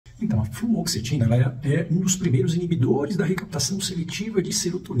Então, a fluoxetina ela é um dos primeiros inibidores da recaptação seletiva de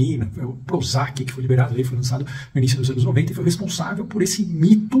serotonina. Foi o Prozac, que foi liberado, foi lançado no início dos anos 90 e foi responsável por esse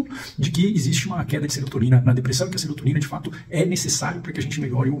mito de que existe uma queda de serotonina na depressão e que a serotonina, de fato, é necessário para que a gente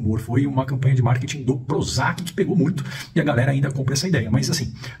melhore o humor. Foi uma campanha de marketing do Prozac que pegou muito e a galera ainda compra essa ideia. Mas,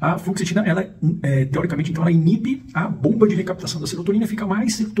 assim, a fluoxetina, ela, teoricamente, então, ela inibe a bomba de recaptação da serotonina e fica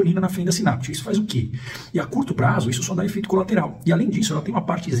mais serotonina na fenda sináptica. Isso faz o quê? E a curto prazo, isso só dá efeito colateral. E, além disso, ela tem uma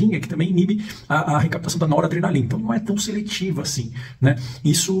partezinha que também inibe a recaptação da noradrenalina. Então não é tão seletiva assim, né?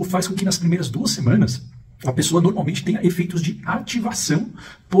 Isso faz com que nas primeiras 2 semanas a pessoa normalmente tenha efeitos de ativação,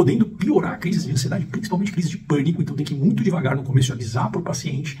 podendo piorar crises de ansiedade, principalmente crises de pânico. Então tem que ir muito devagar no começo e avisar para o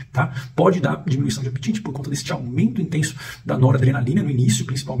paciente, tá? Pode dar diminuição de apetite por conta desse aumento intenso da noradrenalina no início,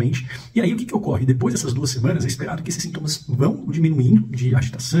 principalmente. E aí o que ocorre? Depois dessas 2 semanas é esperado que esses sintomas vão diminuindo, de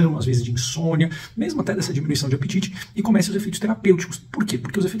agitação, às vezes de insônia, mesmo até dessa diminuição de apetite, e comecem os efeitos terapêuticos. Por quê?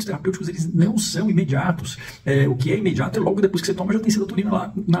 Porque os efeitos terapêuticos eles não são imediatos. O que é imediato é logo depois que você toma já tem serotonina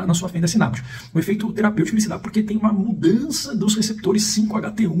lá na sua fenda sináptica. O efeito terapêutico ele se dá porque tem uma mudança dos receptores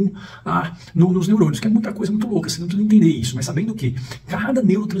 5-HT1 nos neurônios, que é muita coisa muito louca, você não precisa entender isso, mas sabendo que cada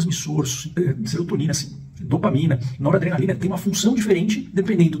neurotransmissor, serotonina, dopamina, noradrenalina, tem uma função diferente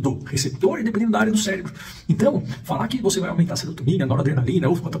dependendo do receptor e dependendo da área do cérebro. Então, falar que você vai aumentar a serotonina, a noradrenalina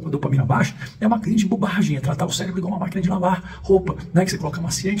ou a dopamina baixa é uma grande bobagem, é tratar o cérebro igual uma máquina de lavar roupa, né? Que você coloca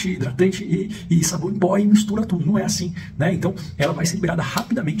amaciante, hidratante e sabão em pó e mistura tudo. Não é assim, né? Então, ela vai ser liberada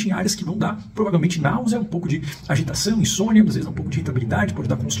rapidamente em áreas que vão dar, provavelmente, náusea, um pouco de agitação, insônia, às vezes um pouco de irritabilidade, pode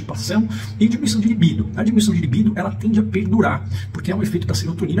dar constipação e diminuição de libido. A diminuição de libido, ela tende a perdurar, porque é um efeito da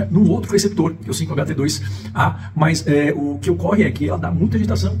serotonina num outro receptor, que é o 5-HT2, mas o que ocorre é que ela dá muita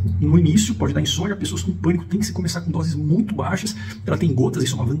agitação no início, pode dar insônia, pessoas com pânico tem que se começar com doses muito baixas, ela tem gotas,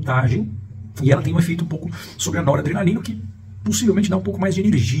 isso é uma vantagem, e ela tem um efeito um pouco sobre a noradrenalina, que possivelmente dá um pouco mais de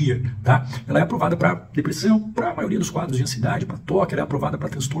energia, tá? Ela é aprovada para depressão, para a maioria dos quadros de ansiedade, para toque, ela é aprovada para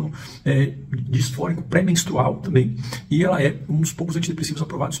transtorno disfórico pré-menstrual também, e ela é um dos poucos antidepressivos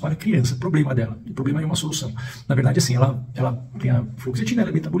aprovados para criança. O problema dela, o problema é uma solução. Na verdade, assim, ela tem a fluoxetina, ela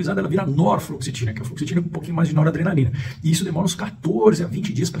é metabolizada, ela vira norfluoxetina, que é a fluoxetina com um pouquinho mais de noradrenalina, e isso demora uns 14 a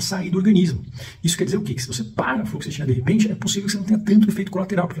 20 dias para sair do organismo. Isso quer dizer o quê? Que se você para a fluoxetina de repente, é possível que você não tenha tanto efeito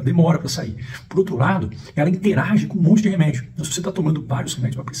colateral, porque ela demora para sair. Por outro lado, ela interage com um monte de remédio. Então, se você está tomando vários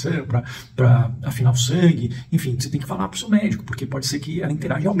remédios para pressão, para afinar o sangue, enfim, você tem que falar para o seu médico, porque pode ser que ela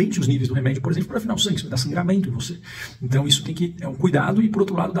interaja e aumente os níveis do remédio, por exemplo, para afinar o sangue, isso vai dar sangramento em você. Então isso tem que, um cuidado, e por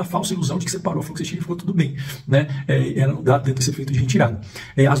outro lado, dá a falsa ilusão de que você parou a fluoxetina e ficou tudo bem, né? Ela não dá tanto esse efeito de retirada.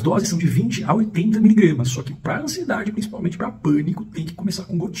 As doses são de 20 a 80 miligramas, só que para ansiedade, principalmente para pânico, tem que começar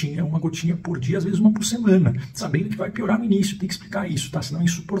com gotinha, uma gotinha por dia, às vezes uma por semana, sabendo que vai piorar no início, tem que explicar isso, tá? Senão é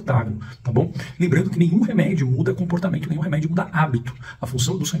insuportável, tá bom? Lembrando que nenhum remédio muda comportamento, nenhum remédio muda hábito. A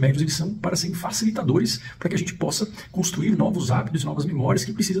função dos remédios, eles são para serem facilitadores para que a gente possa construir novos hábitos, novas memórias,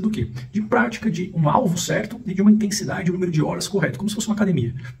 que precisa do quê? De prática, de um alvo certo e de uma intensidade, um número de horas correto, como se fosse uma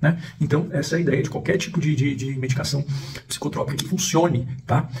academia, né? Então, essa é a ideia de qualquer tipo de medicação psicotrópica que funcione,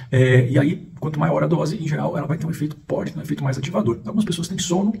 tá? E aí, quanto maior a dose, em geral, ela vai ter um efeito, pode ter um efeito mais ativador. Algumas pessoas têm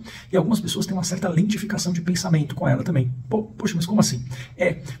sono e algumas pessoas têm uma certa lentificação de pensamento com ela também. Poxa, mas como assim?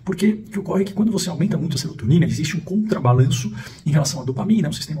 Porque o que ocorre é que quando você aumenta muito a serotonina, existe um contrabalanço em relação à dopamina, é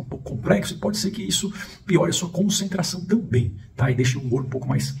um sistema um pouco complexo, e pode ser que isso piore a sua concentração também, tá? E deixe o humor um pouco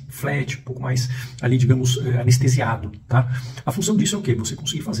mais flat, um pouco mais, ali, digamos, anestesiado, tá? A função disso é o quê? Você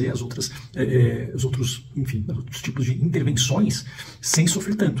conseguir fazer os outros tipos de intervenções sem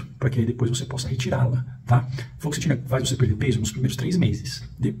sofrer tanto, para que aí depois você possa retirá-la, tá? A fluoxetina faz você perder peso nos primeiros 3 meses.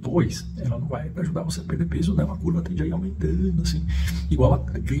 Depois, ela não vai ajudar você a perder peso, não. A curva tende a ir aumentando, assim, igual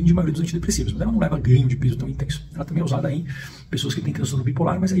a grande maioria dos antidepressivos. Mas ela não leva ganho de peso tão intenso. Ela também é usada em pessoas que têm transtorno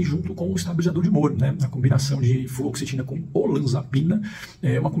bipolar, mas aí junto com o estabilizador de humor, né? A combinação de fluoxetina com olanzapina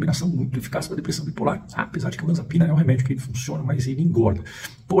é uma combinação muito eficaz para a depressão bipolar, apesar de que a olanzapina é um remédio que ele funciona, mas ele engorda.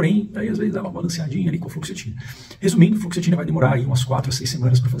 Porém, aí às vezes dá uma balanceadinha ali com a fluoxetina. Resumindo, a fluoxetina vai demorar aí umas 4 a 6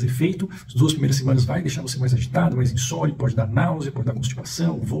 semanas para fazer efeito. As 2 primeiras semanas vai deixar você mais agitado, mais insônia, pode dar náusea, pode dar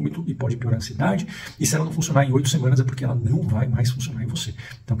constipação, vômito e pode piorar a ansiedade. E se ela não funcionar em 8 semanas é porque ela não vai mais funcionar em você.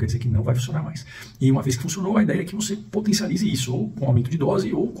 Então quer dizer que não vai funcionar mais. E uma vez que funcionou, a ideia é que você potencialize isso, ou com aumento de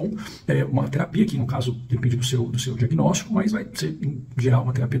dose, ou com uma terapia, que no caso depende do seu diagnóstico, mas vai ser, em geral,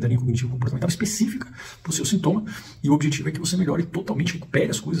 uma terapia da linha cognitivo-comportamental específica para o seu sintoma, e o objetivo é que você melhore totalmente, recupere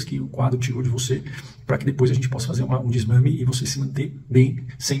as coisas que o quadro tirou de você, para que depois a gente possa fazer um desmame e você se manter bem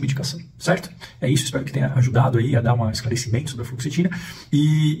sem medicação, certo? É isso, espero que tenha ajudado aí a dar um esclarecimento sobre a fluoxetina,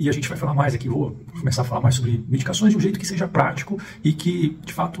 e a gente vai falar mais aqui, vou começar a falar mais sobre medicações de um jeito que seja prático e que,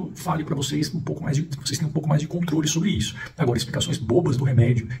 de fato, fale para vocês um pouco mais vocês tenham um pouco mais de controle sobre isso. Agora, explicações bobas do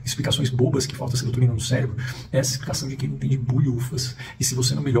remédio, explicações bobas que falta serotonina no cérebro, essa explicação de quem não entende bulhufas, e se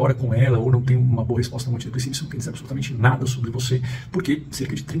você não melhora com ela ou não tem uma boa resposta no antidepressivo, isso não quer dizer absolutamente nada sobre você, porque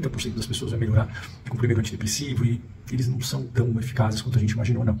cerca de 30% das pessoas vai melhorar com o primeiro antidepressivo e eles não são tão eficazes quanto a gente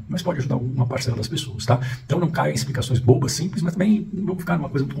imaginou, não. Mas pode ajudar uma parcela das pessoas, tá? Então não caia em explicações bobas, simples, mas também não vamos ficar numa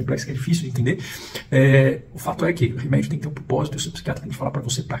coisa muito complexa que é difícil de entender. O fato é que o remédio tem que ter um propósito, e o seu psiquiatra tem que falar para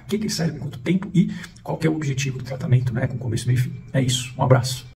você para que ele serve, em quanto tempo e qual que é o objetivo do tratamento, né? Com começo, meio e fim. É isso. Um abraço.